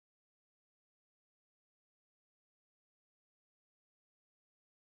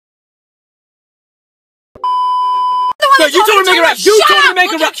you told her to make it right. You told her to make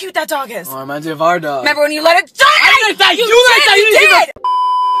it right. Look how cute that dog is. Oh, it reminds me of our dog. Remember when you let it die? I didn't You did.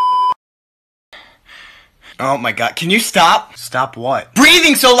 Oh my god, can you stop? Stop what?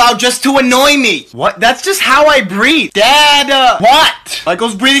 Breathing so loud just to annoy me! What? That's just how I breathe! Dad! What?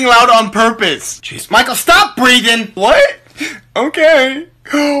 Michael's breathing loud on purpose. Jeez, Michael, stop breathing! What? Okay.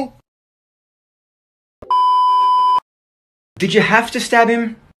 Did you have to stab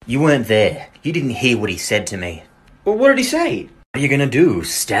him? You weren't there. You didn't hear what he said to me. Well, what did he say? What are you gonna do?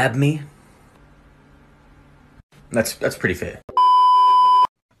 Stab me? That's pretty fair.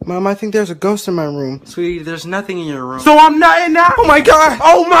 Mom, I think there's a ghost in my room. Sweetie, there's nothing in your room. So I'm not in now? Oh my god!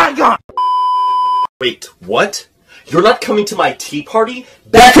 Oh my god! Wait, what? You're not coming to my tea party?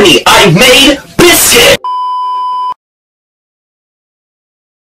 Bethany, I made biscuit!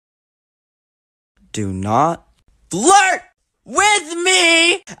 Do not flirt with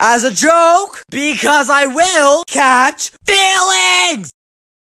me as a joke, because I will catch feelings!